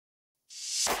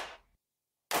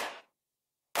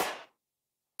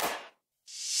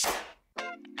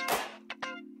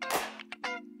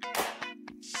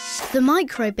The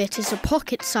microbit is a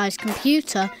pocket-sized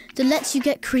computer that lets you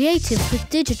get creative with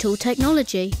digital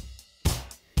technology.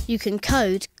 You can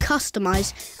code,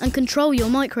 customise and control your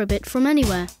microbit from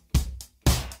anywhere.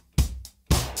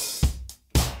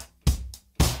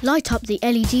 Light up the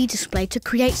LED display to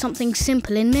create something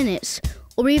simple in minutes,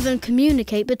 or even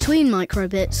communicate between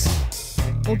microbits.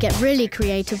 Or get really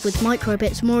creative with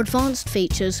microbit's more advanced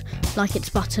features, like its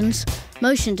buttons,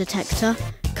 motion detector,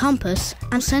 compass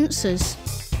and sensors.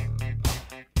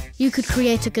 You could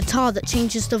create a guitar that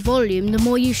changes the volume the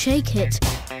more you shake it.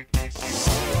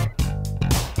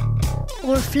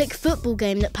 Or a flick football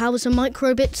game that powers a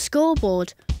microbit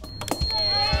scoreboard.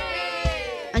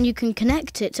 And you can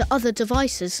connect it to other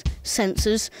devices,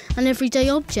 sensors and everyday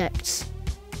objects.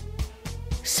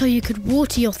 So you could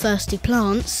water your thirsty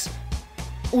plants,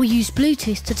 or use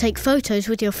Bluetooth to take photos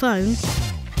with your phone,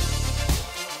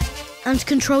 and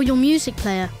control your music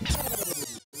player.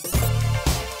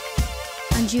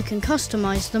 And you can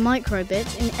customise the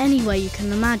microbit in any way you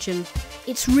can imagine.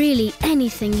 It's really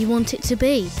anything you want it to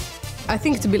be. I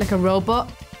think it's a bit like a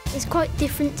robot. It's quite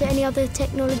different to any other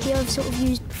technology I've sort of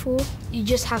used before. You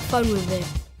just have fun with it.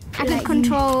 I can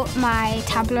control my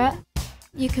tablet.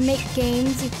 You can make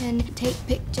games, you can take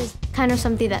pictures. Kind of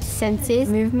something that senses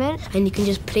movement. And you can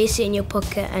just place it in your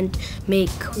pocket and make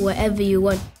whatever you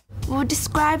want. We'll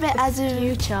describe it as a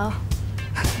future.